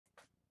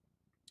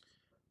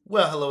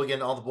Well, hello again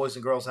to all the boys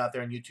and girls out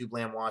there in YouTube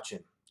land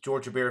watching.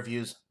 Georgia Beer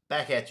Reviews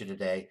back at you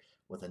today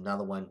with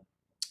another one,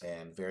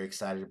 and very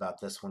excited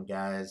about this one,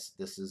 guys.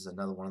 This is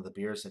another one of the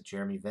beers that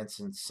Jeremy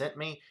Vincent sent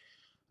me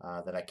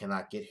that I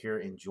cannot get here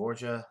in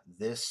Georgia.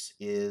 This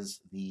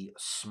is the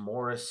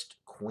S'morest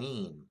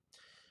Queen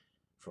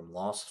from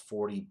Lost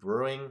 40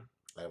 Brewing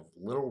of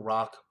Little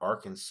Rock,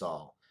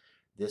 Arkansas.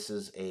 This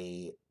is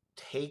a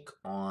take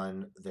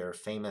on their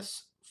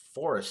famous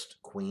Forest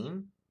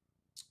Queen.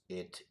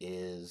 It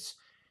is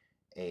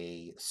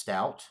a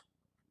stout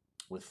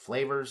with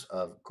flavors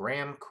of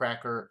graham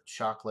cracker,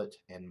 chocolate,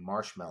 and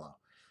marshmallow.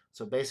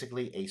 So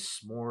basically, a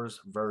s'mores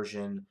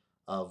version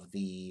of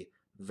the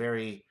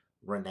very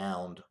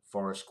renowned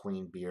Forest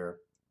Queen beer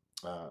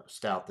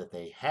stout that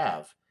they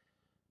have.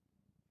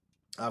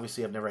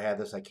 Obviously, I've never had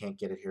this. I can't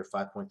get it here.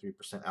 5.3%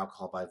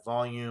 alcohol by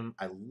volume.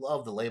 I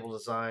love the label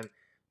design.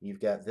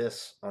 You've got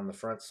this on the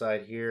front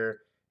side here,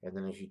 and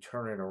then as you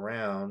turn it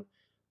around,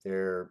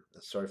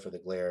 sorry for the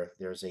glare,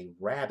 there's a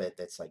rabbit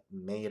that's like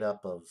made up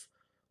of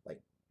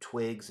like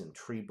twigs and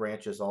tree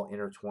branches all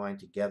intertwined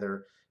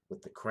together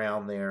with the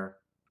crown there.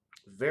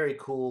 Very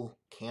cool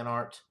can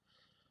art.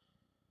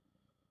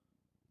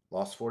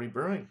 Lost 40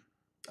 Brewing.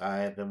 I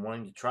have been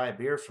wanting to try a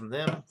beer from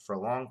them for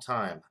a long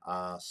time.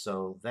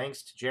 So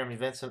thanks to Jeremy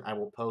Vincent, I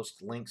will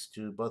post links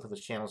to both of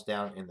his channels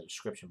down in the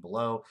description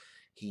below.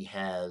 He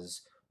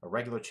has a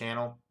regular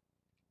channel,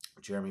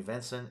 Jeremy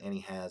Vincent, and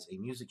he has a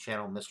music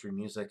channel, Mystery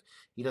Music.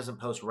 He doesn't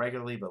post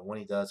regularly, but when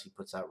he does, he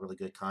puts out really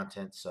good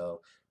content.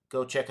 So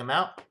go check him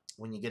out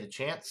when you get a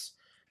chance.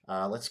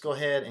 Let's go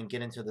ahead and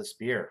get into this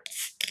beer.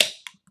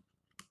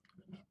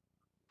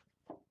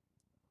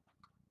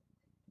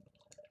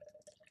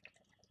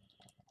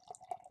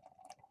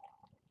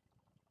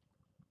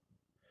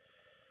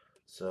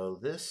 So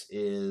this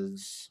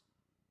is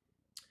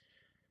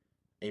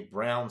a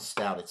brown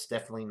stout. It's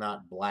definitely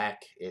not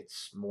black.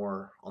 It's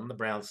more on the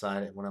brown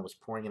side. When I was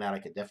pouring it out, I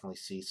could definitely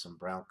see some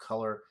brown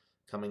color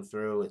coming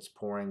through. It's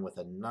pouring with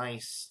a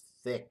nice,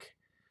 thick,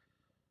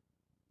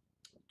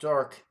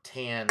 dark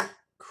tan,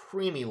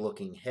 creamy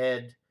looking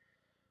head.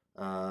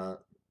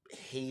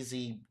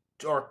 Hazy,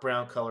 dark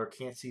brown color.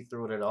 Can't see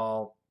through it at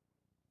all.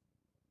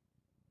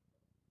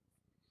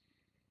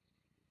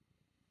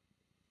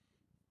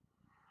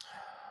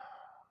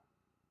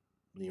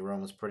 The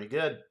aroma's pretty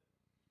good.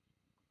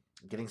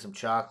 I'm getting some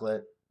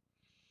chocolate.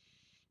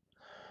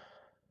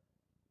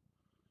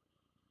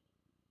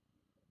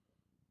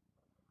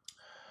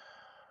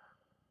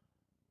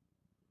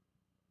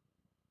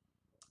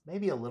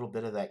 Maybe a little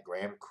bit of that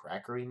graham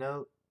crackery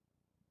note.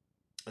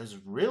 There's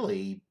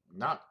really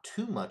not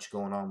too much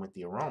going on with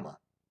the aroma.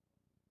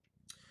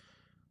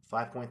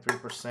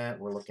 5.3%.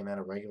 We're looking at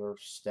a regular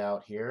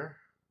stout here.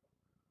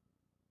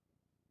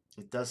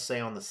 It does say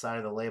on the side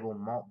of the label,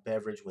 malt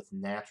beverage with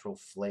natural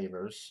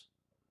flavors.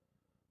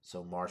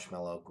 So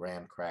marshmallow,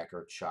 graham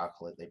cracker,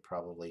 chocolate, they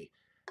probably,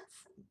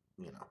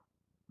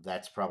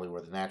 that's probably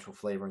where the natural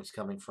flavoring is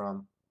coming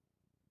from.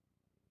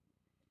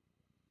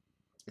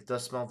 It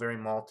does smell very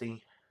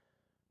malty.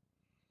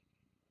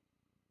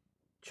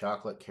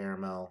 Chocolate,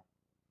 caramel,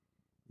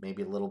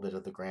 maybe a little bit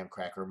of the graham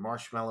cracker.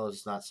 Marshmallow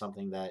is not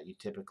something that you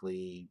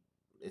typically,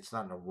 it's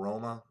not an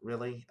aroma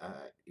really.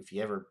 If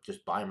you ever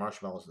just buy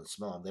marshmallows and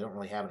smell them, they don't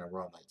really have an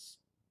aroma. It's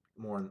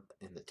more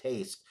in the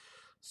taste.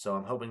 So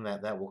I'm hoping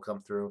that that will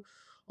come through.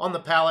 On the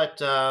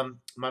palate,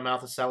 my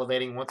mouth is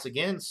salivating once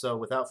again. So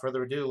without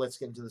further ado, let's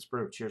get into this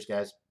brew. Cheers,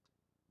 guys.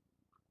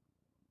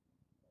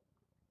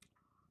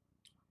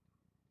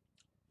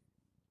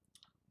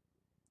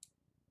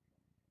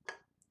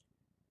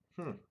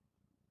 Hmm.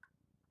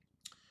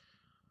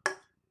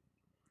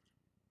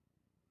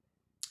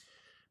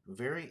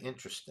 Very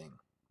interesting.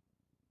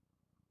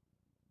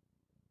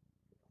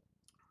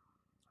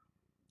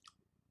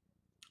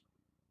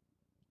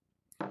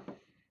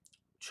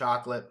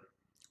 Chocolate,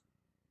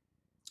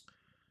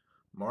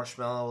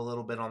 marshmallow a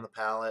little bit on the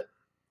palate,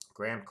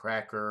 graham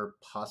cracker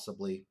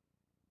possibly.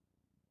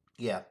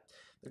 Yeah,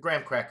 the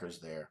graham cracker's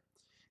there.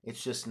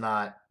 It's just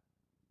not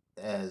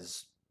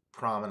as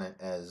prominent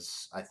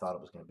as I thought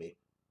it was going to be.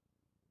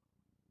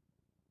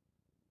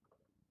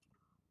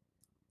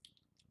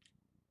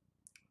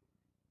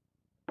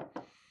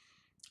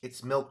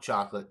 It's milk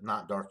chocolate,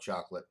 not dark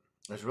chocolate.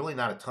 There's really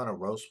not a ton of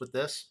roast with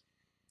this.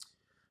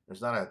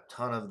 There's not a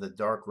ton of the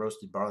dark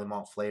roasted barley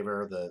malt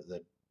flavor,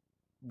 the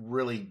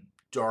really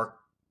dark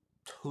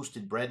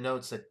toasted bread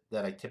notes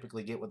that I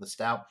typically get with a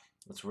stout.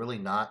 It's really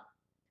not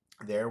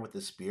there with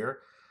this beer.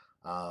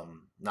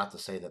 Not to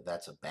say that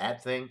that's a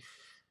bad thing.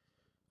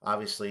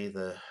 Obviously,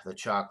 the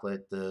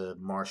chocolate, the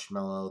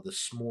marshmallow, the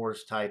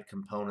s'mores type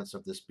components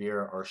of this beer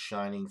are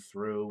shining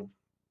through.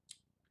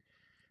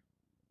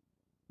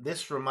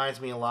 This reminds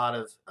me a lot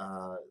of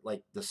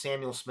like the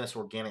Samuel Smith's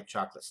Organic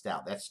Chocolate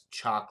Stout. That's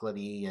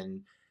chocolatey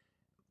and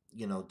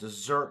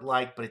dessert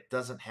like, but it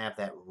doesn't have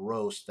that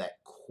roast, that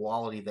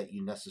quality that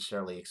you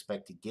necessarily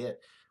expect to get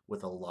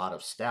with a lot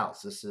of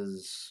stouts.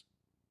 It's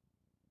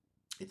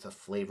a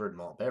flavored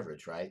malt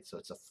beverage, right? So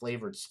it's a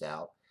flavored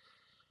stout.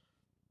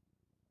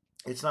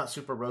 It's not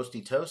super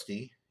roasty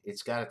toasty.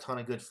 it's got a ton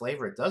of good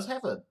flavor. It does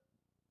have a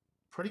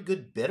pretty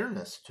good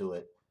bitterness to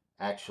it,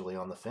 actually,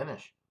 on the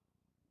finish.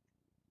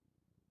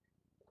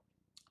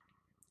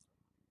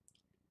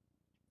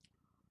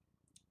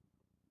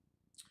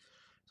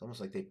 It's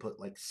almost like they put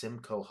like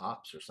Simcoe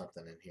hops or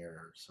something in here,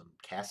 or some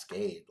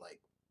Cascade. Like,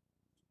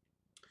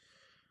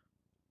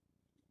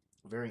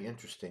 very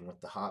interesting with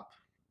the hop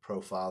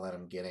profile that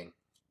I'm getting.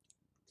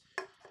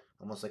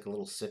 Almost like a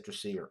little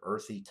citrusy or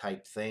earthy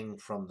type thing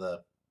from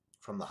the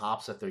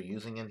hops that they're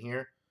using in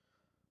here.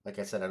 Like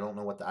I said, I don't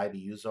know what the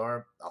IBUs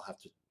are. I'll have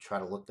to try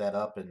to look that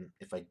up, and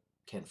if I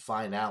can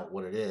find out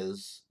what it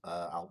is,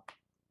 I'll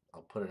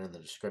put it in the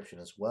description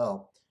as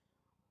well.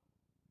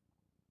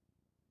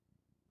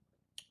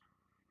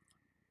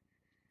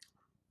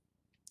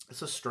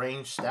 It's a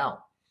strange stout.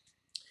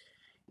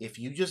 If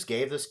you just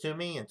gave this to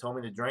me and told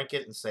me to drink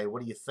it and say,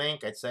 what do you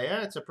think? I'd say,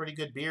 it's a pretty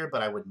good beer,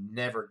 but I would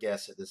never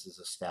guess that this is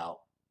a stout.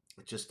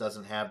 It just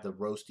doesn't have the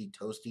roasty,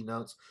 toasty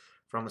notes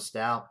from a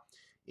stout.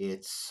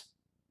 It's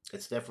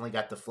definitely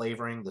got the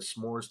flavoring, the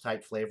s'mores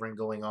type flavoring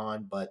going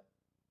on, but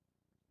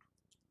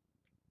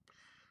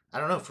I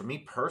don't know. For me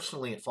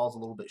personally, it falls a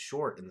little bit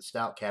short in the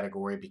stout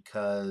category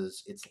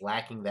because it's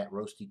lacking that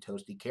roasty,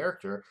 toasty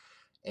character.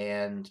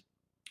 And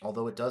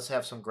although it does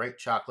have some great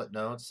chocolate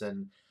notes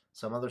and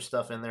some other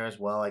stuff in there as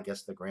well, I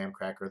guess the graham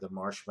cracker, the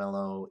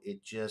marshmallow,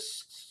 it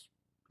just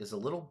is a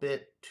little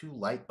bit too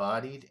light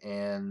bodied,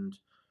 and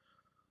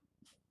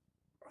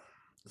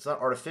it's not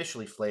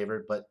artificially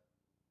flavored, but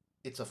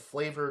it's a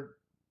flavored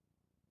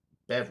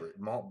beverage,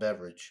 malt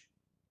beverage,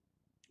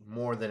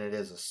 more than it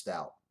is a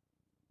stout.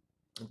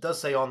 It does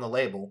say on the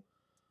label,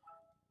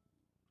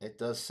 it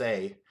does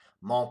say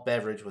malt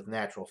beverage with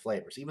natural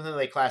flavors, even though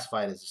they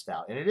classify it as a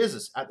stout. And it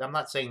is, I'm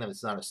not saying that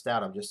it's not a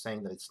stout, I'm just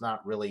saying that it's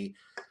not really,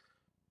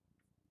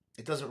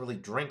 it doesn't really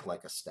drink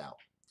like a stout.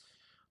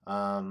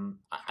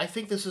 I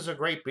think this is a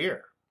great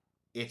beer.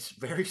 It's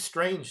very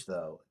strange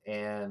though,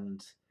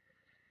 and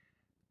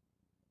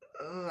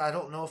I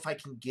don't know if I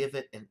can give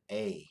it an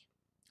A.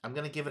 I'm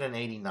going to give it an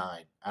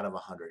 89 out of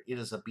 100. It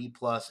is a B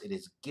plus. It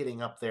is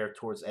getting up there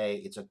towards A.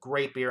 It's a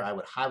great beer. I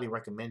would highly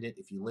recommend it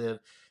if you live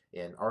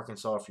in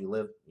Arkansas, if you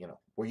live,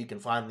 where you can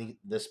find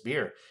this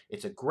beer.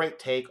 It's a great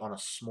take on a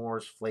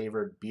s'mores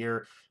flavored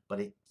beer, but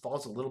it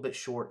falls a little bit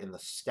short in the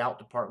stout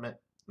department,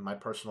 in my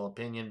personal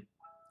opinion.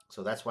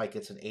 So that's why it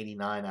gets an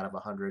 89 out of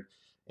 100,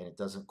 and it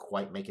doesn't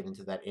quite make it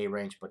into that A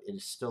range, but it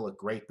is still a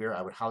great beer.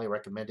 I would highly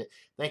recommend it.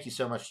 Thank you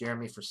so much,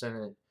 Jeremy, for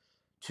sending it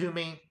to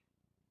me.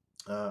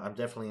 I'm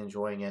definitely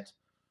enjoying it,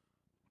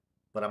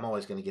 but I'm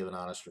always going to give an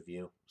honest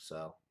review.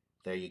 So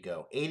there you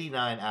go.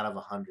 89 out of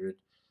 100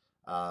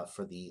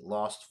 for the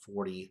Lost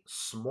 40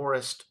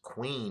 S'morist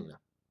Queen.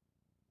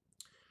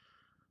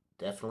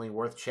 Definitely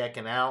worth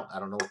checking out. I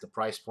don't know what the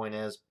price point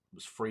is. It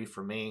was free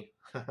for me,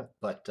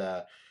 but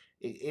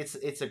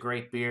it's a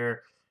great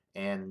beer,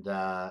 and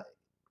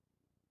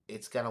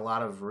it's got a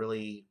lot of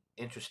really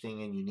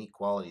interesting and unique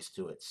qualities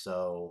to it.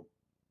 So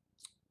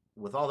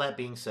with all that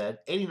being said,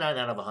 89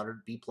 out of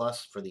 100, B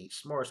plus for the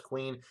S'mores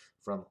Queen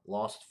from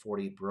Lost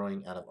 40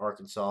 Brewing out of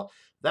Arkansas.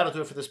 That'll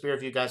do it for this beer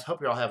review, guys. Hope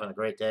you're all having a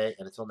great day,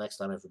 and until next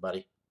time,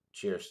 everybody,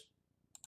 cheers.